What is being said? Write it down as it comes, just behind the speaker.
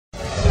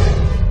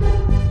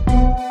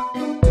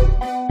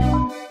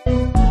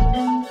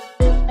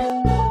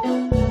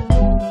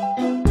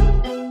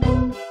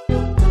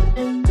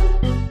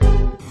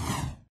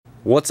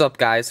What's up,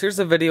 guys? Here's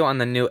a video on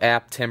the new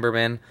app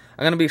Timberman.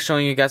 I'm going to be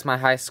showing you guys my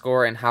high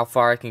score and how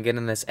far I can get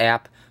in this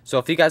app. So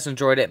if you guys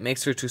enjoyed it, make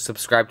sure to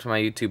subscribe to my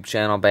YouTube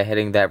channel by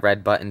hitting that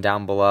red button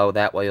down below.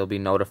 That way you'll be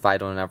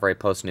notified whenever I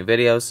post new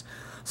videos.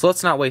 So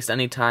let's not waste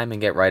any time and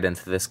get right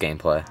into this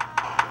gameplay.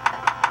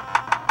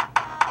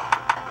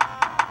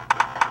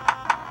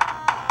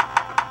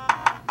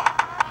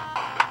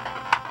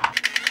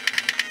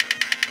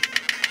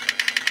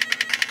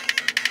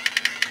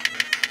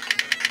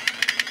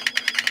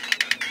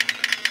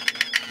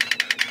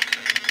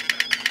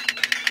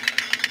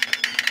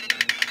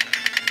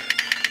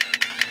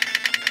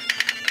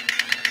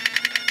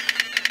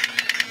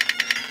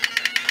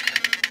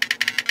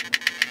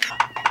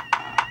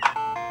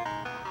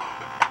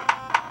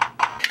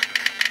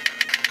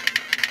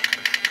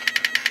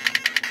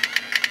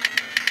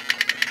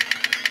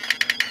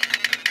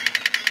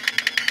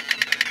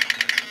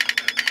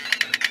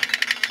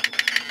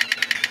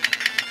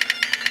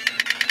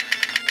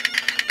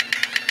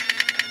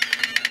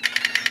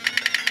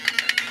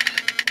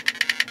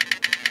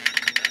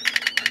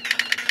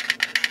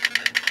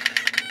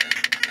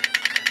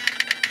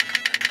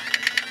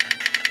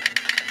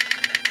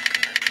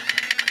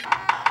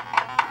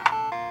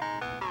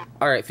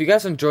 Alright, if you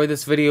guys enjoyed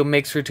this video,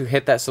 make sure to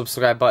hit that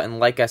subscribe button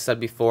like I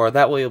said before.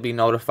 That way you'll be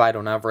notified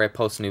whenever I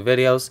post new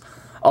videos.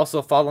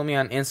 Also, follow me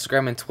on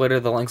Instagram and Twitter.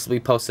 The links will be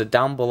posted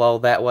down below.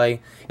 That way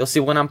you'll see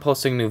when I'm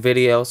posting new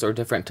videos or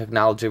different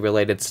technology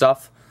related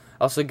stuff.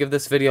 Also, give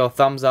this video a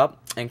thumbs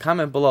up and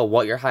comment below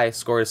what your highest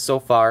score is so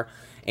far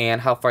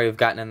and how far you've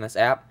gotten in this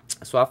app.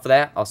 So after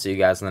that, I'll see you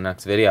guys in the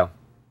next video.